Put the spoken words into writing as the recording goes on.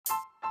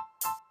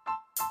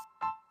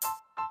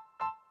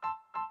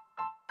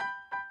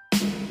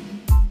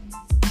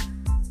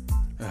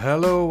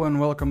Hello and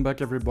welcome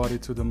back everybody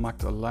to the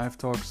Makt Life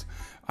Talks.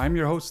 I'm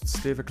your host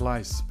Steven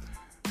Claeys.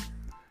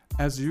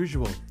 As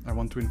usual, I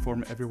want to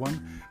inform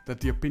everyone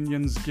that the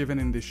opinions given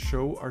in this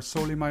show are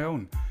solely my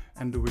own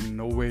and do in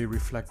no way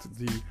reflect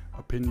the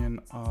opinion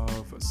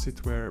of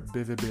Sitware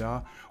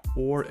BVBA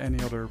or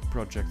any other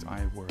project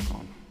I work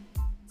on.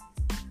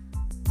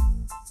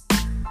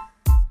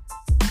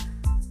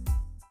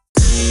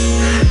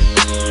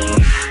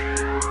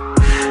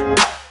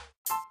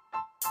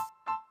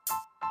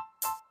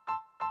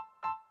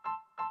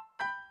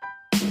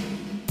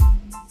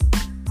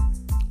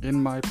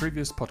 In my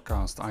previous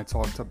podcast, I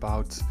talked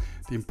about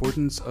the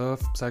importance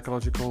of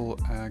psychological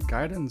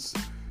guidance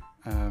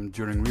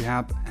during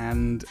rehab,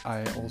 and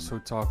I also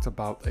talked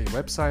about a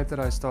website that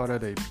I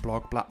started, a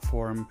blog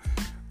platform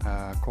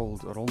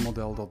called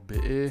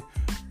rolmodel.be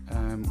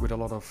with a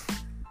lot of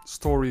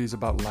stories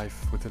about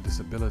life with a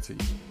disability.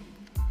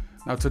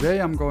 Now today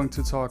I'm going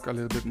to talk a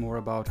little bit more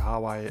about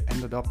how I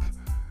ended up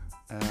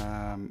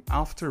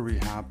after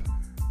rehab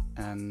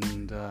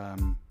and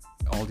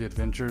all the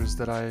adventures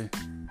that I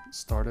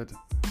started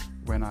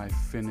when I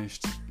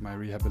finished my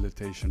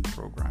rehabilitation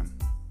program.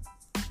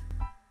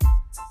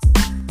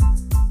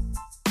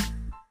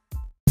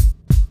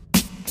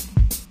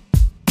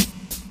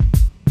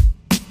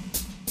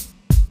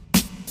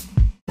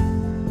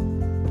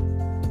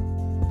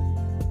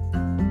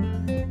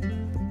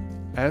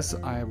 As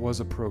I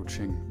was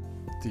approaching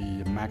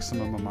the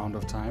maximum amount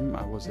of time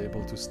I was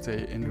able to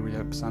stay in the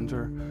rehab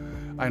center,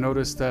 I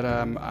noticed that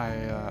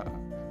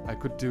I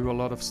could do a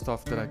lot of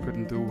stuff that I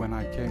couldn't do when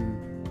I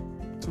came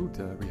to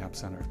the rehab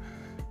center.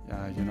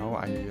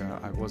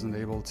 I wasn't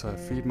able to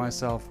feed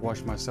myself,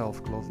 wash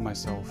myself, clothe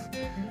myself.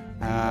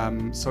 That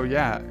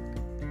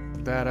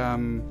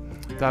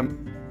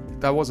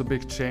was a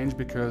big change,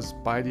 because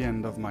by the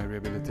end of my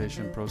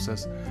rehabilitation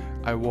process,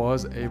 I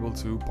was able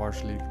to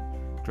partially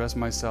dress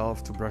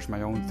myself, to brush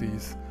my own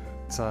teeth,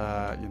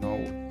 to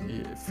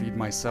feed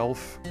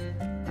myself,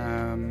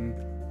 and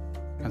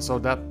so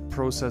that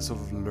process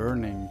of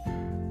learning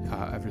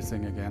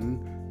everything again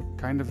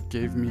kind of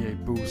gave me a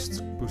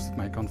boosted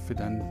my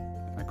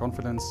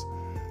confidence,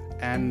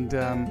 and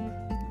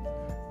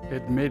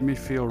it made me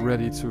feel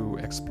ready to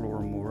explore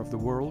more of the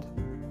world.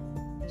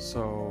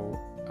 So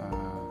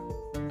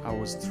I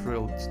was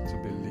thrilled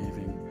to be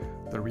leaving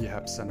the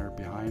rehab center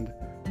behind,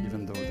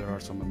 even though there are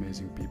some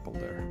amazing people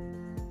there.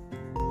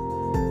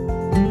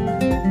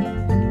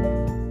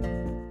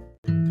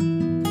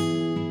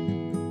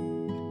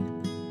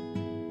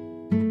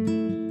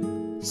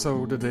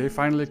 So the day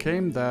finally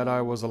came that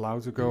I was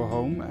allowed to go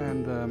home,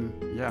 and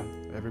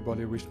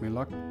everybody wished me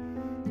luck.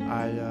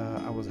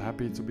 I was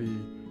happy to be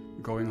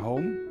going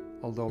home,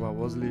 although I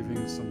was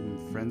leaving some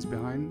friends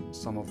behind,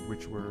 some of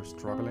which were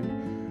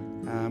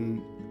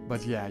struggling.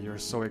 But yeah, you're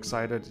so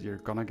excited, you're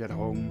gonna get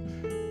home.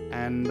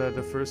 And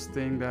the first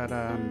thing that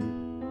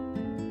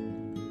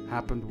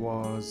happened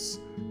was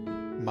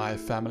my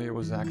family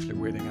was actually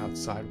waiting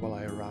outside while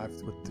I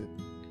arrived with the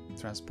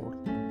transport.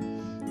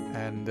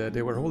 And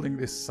they were holding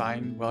this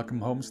sign, "Welcome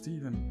home,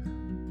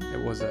 Steven."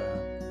 It was a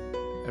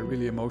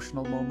really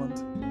emotional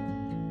moment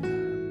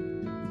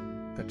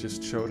that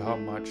just showed how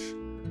much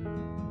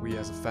we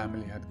as a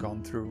family had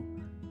gone through.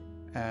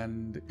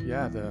 And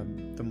yeah,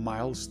 the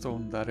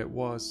milestone that it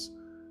was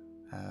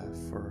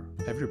for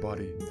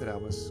everybody, that I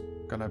was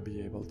gonna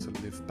be able to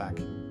live back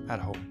at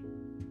home.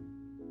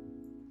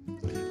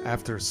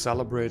 After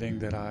celebrating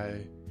that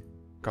I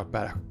got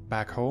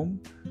back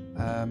home,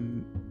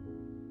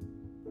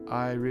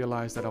 I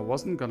realized that I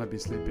wasn't gonna be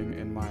sleeping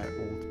in my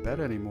old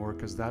bed anymore,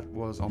 because that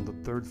was on the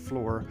 3rd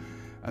floor,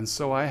 and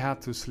so I had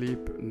to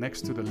sleep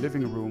next to the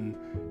living room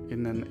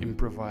in an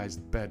improvised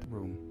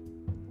bedroom.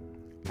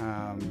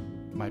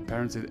 My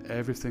parents did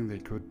everything they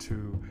could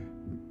to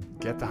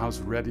get the house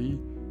ready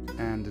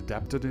and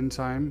adapt it in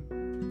time,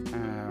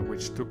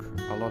 which took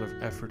a lot of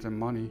effort and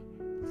money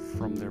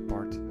from their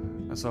part,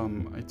 and so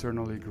I'm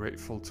eternally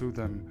grateful to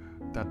them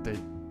that they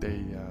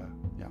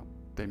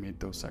made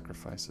those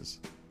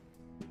sacrifices.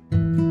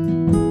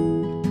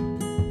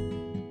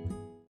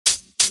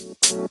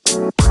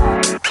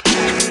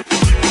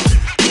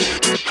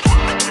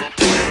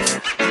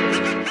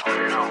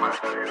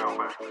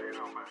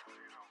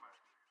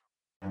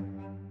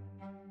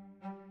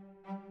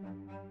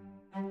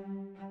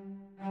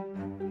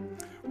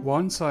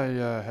 Once I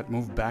had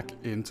moved back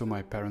into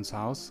my parents'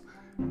 house,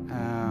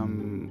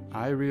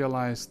 I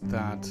realized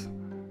that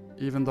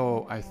even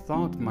though I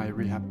thought my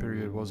rehab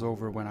period was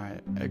over when I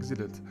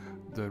exited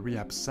the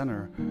rehab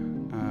center,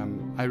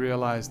 I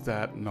realized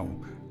that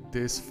no,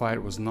 this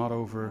fight was not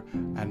over,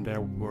 and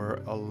there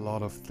were a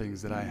lot of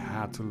things that I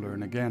had to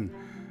learn again.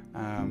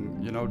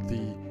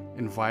 The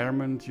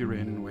environment you're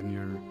in when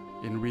you're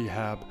in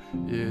rehab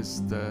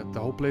is the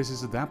whole place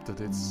is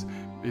adapted.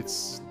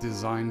 It's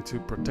designed to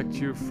protect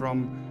you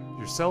from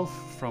yourself,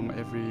 from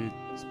every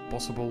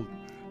possible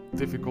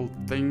difficult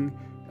thing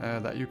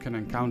that you can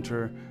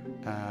encounter.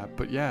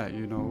 But yeah,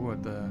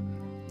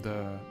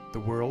 the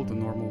world, the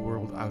normal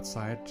world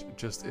outside,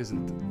 just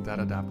isn't that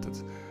adapted,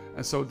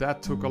 and so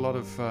that took a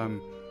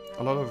lot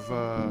a lot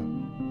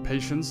of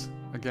patience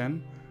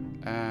again,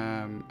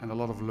 and a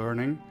lot of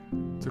learning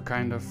to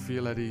kind of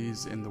feel at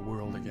ease in the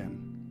world again.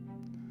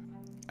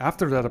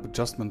 After that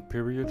adjustment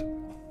period,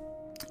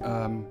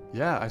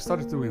 I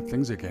started doing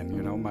things again.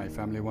 You know, my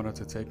family wanted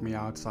to take me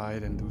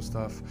outside and do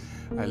stuff.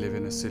 I live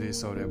in a city,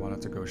 so they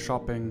wanted to go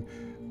shopping.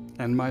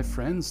 And my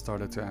friends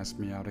started to ask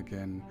me out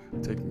again,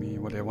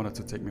 they wanted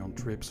to take me on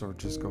trips or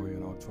just go,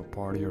 to a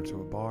party or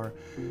to a bar.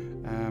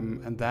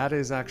 And that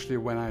is actually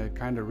when I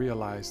kind of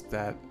realized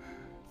that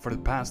for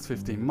the past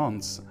 15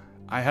 months,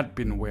 I had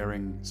been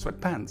wearing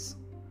sweatpants,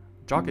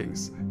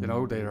 joggings.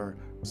 They are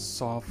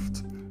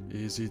soft,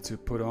 easy to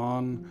put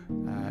on,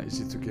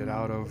 easy to get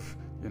out of,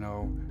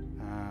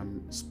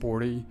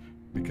 sporty,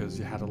 because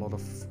you had a lot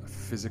of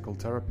physical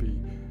therapy.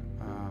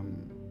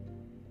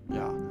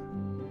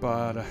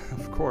 But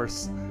of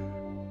course,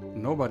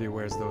 nobody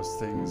wears those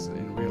things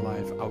in real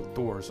life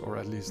outdoors, or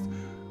at least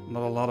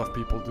not a lot of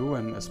people do,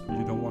 and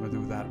you don't want to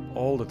do that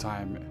all the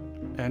time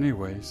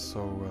anyway.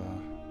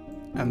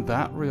 And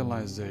that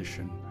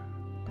realization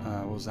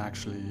was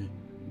actually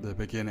the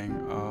beginning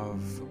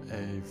of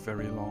a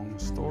very long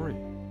story.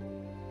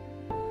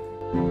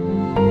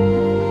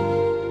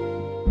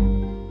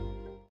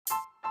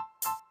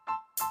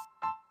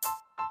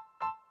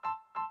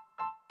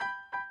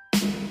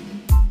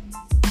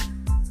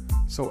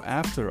 So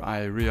after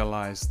I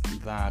realized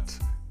that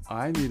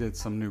I needed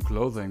some new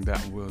clothing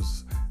that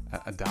was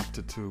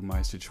adapted to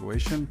my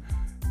situation,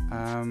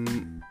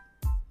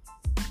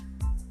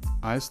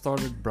 I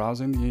started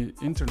browsing the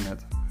internet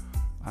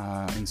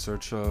in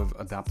search of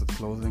adapted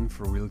clothing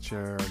for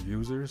wheelchair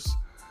users,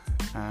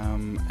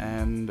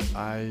 and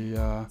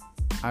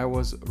I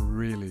was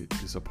really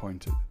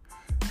disappointed.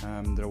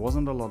 There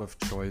wasn't a lot of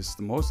choice.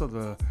 Most of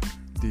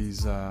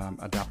these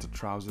adapted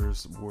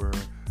trousers were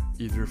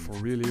either for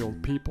really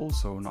old people,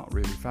 so not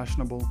really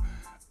fashionable,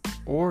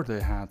 or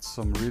they had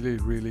some really,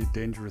 really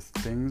dangerous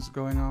things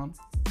going on.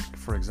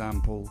 For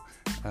example,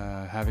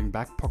 having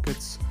back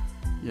pockets.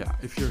 Yeah,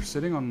 if you're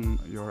sitting on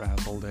your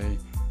ass all day,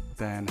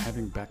 then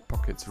having back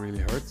pockets really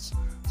hurts,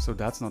 so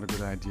that's not a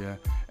good idea.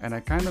 And I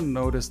kind of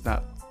noticed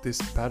that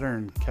this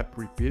pattern kept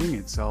repeating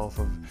itself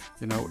of,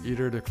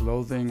 either the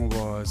clothing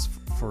was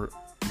for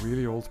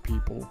really old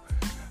people,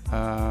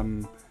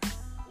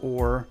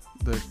 or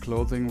the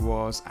clothing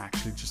was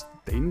actually just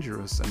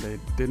dangerous, and they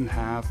didn't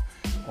have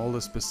all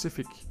the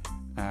specific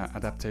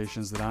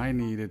adaptations that I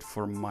needed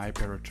for my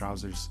pair of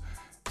trousers.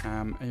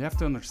 And you have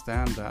to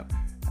understand that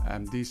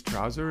these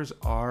trousers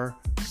are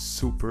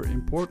super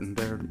important.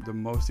 They're the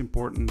most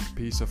important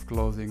piece of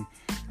clothing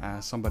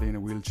somebody in a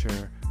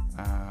wheelchair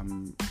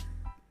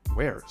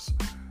wears.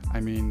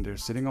 I mean, they're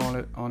sitting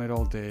on it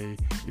all day.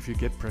 If you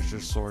get pressure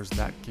sores,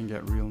 that can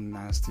get real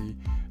nasty.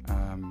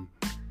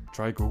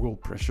 Try Google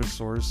pressure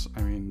sores.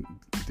 I mean,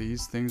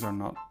 these things are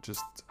not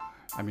just,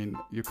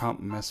 you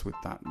can't mess with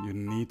that. You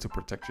need to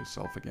protect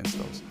yourself against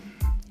those.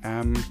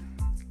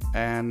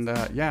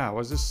 I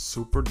was just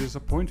super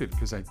disappointed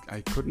because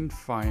I couldn't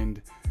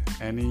find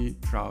any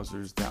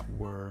trousers that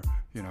were,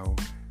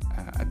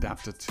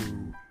 adapted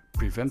to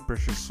prevent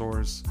pressure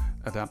sores,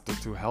 adapted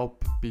to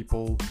help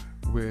people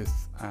with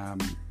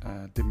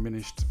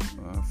diminished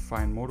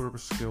fine motor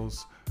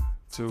skills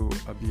to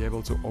be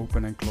able to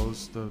open and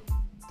close the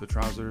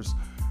trousers,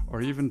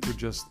 or even to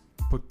just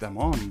put them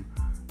on,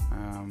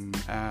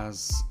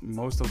 as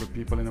most of the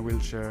people in a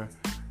wheelchair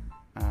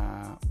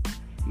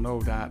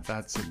know that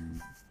that's a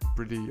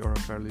pretty or a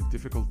fairly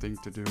difficult thing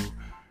to do,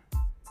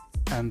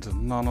 and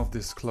none of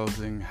this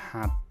clothing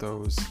had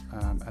those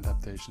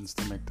adaptations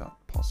to make that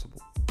possible.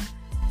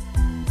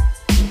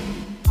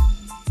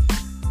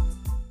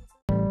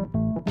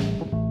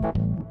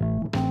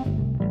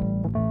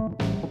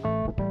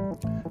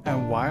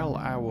 And while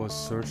I was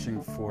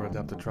searching for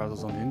adapted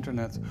trousers on the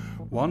internet,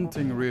 one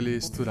thing really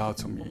stood out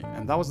to me,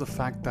 and that was the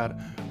fact that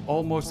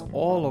almost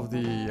all of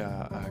the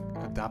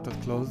adapted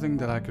clothing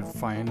that I could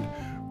find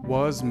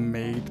was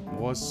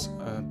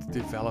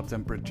developed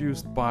and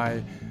produced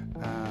by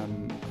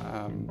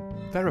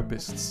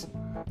therapists.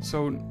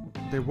 So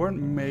they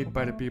weren't made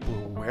by the people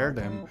who wear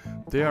them,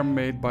 they are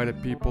made by the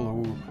people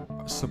who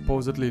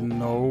supposedly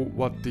know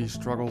what these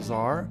struggles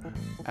are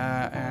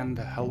and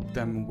help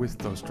them with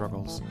those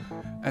struggles.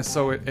 And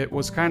so it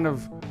was kind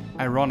of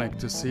ironic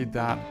to see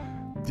that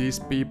these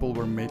people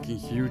were making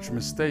huge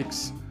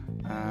mistakes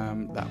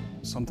that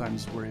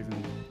sometimes were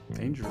even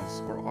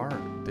dangerous or are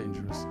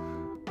dangerous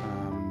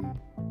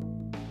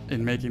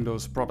in making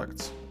those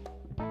products.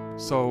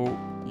 So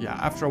yeah,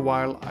 after a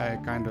while I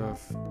kind of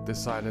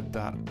decided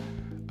that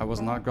I was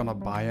not gonna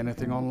buy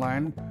anything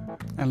online,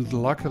 and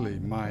luckily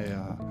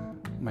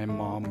my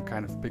mom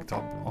kind of picked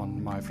up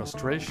on my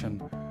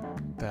frustration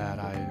that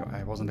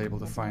I wasn't able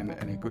to find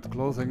any good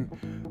clothing.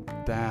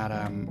 That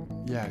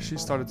she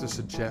started to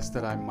suggest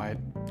that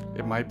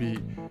it might be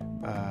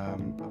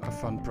a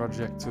fun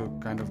project to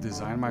kind of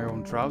design my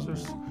own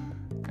trousers,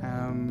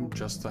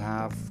 just to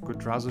have good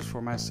trousers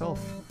for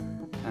myself.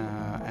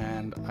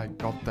 And I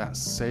got that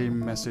same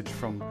message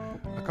from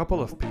a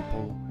couple of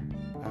people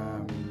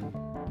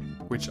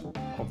which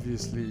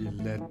obviously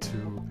led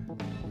to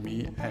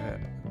me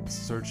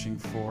searching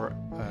for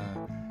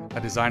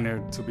a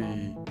designer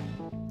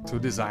to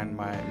design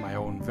my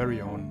own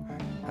very own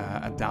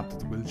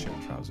adapted wheelchair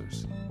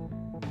trousers.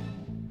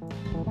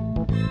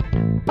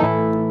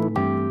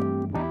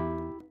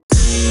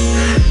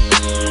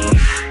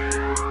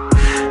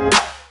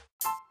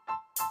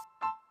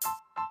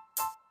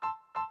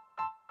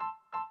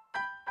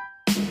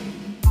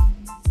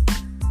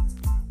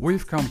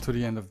 We've come to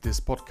the end of this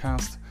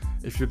podcast.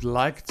 If you'd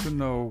like to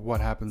know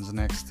what happens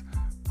next,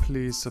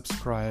 please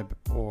subscribe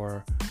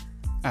or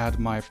add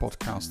my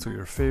podcast to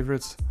your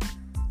favorites.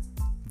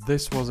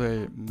 This was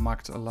a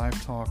Makt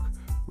Life Talk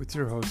with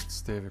your host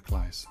Steven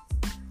Claeys.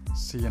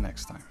 See you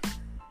next time.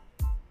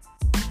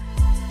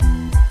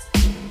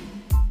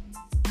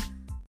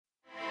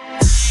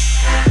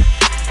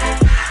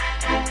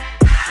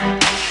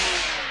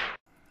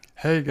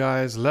 Hey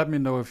guys, let me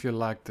know if you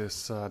like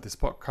this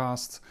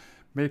podcast.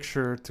 Make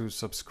sure to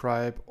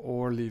subscribe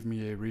or leave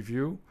me a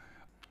review.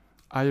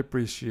 I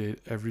appreciate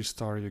every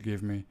star you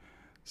give me.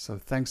 So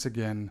thanks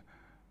again,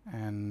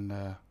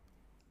 and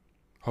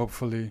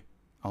hopefully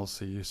I'll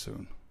see you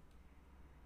soon.